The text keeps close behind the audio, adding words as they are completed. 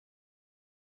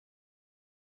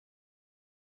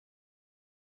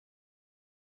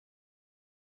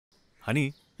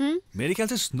हनी, मेरे ख्याल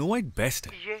से स्नो व्हाइट बेस्ट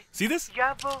है। See this?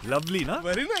 लवली ना?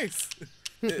 Very nice.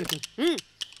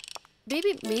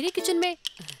 बेबी मेरे किचन में,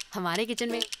 हमारे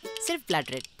किचन में सिर्फ blood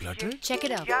red. Blood red? Check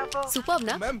it out. Superb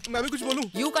ना? मैं भी कुछ बोलूं?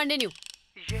 You continue.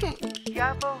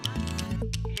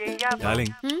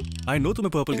 Darling, I know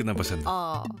तुम्हें पर्पल कितना पसंद है।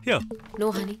 Here. No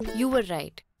Honey, you were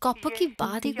right. Copper की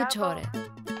बात ही कुछ और है।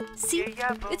 सी,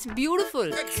 इट्स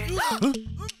ब्यूटीफुल।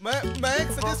 मैं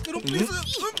एक सजेस्ट करूं please?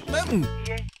 Ma'am.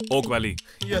 Okay valley.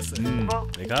 Yes sir.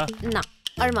 देखा? ना,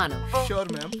 अरमानो। Sure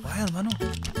ma'am. Why अरमानो?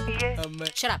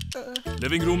 Shut up.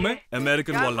 Living room में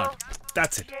American walnut.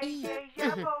 That's it.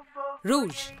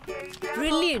 ROUGE,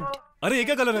 brilliant. अरे ये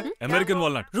क्या कलर है? American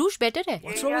walnut. रूज बेटर है।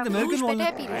 What's wrong with American ROUGE walnut?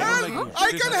 better है, I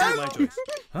can help.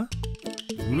 Huh?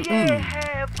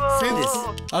 Say this.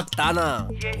 अक्ताना।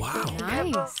 Wow.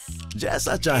 Nice.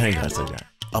 जैसा चाहे घर सजाएं,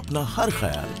 अपना हर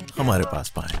ख्याल हमारे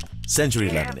पास पाएं। Century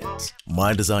Laminates,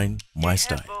 my design, my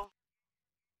style.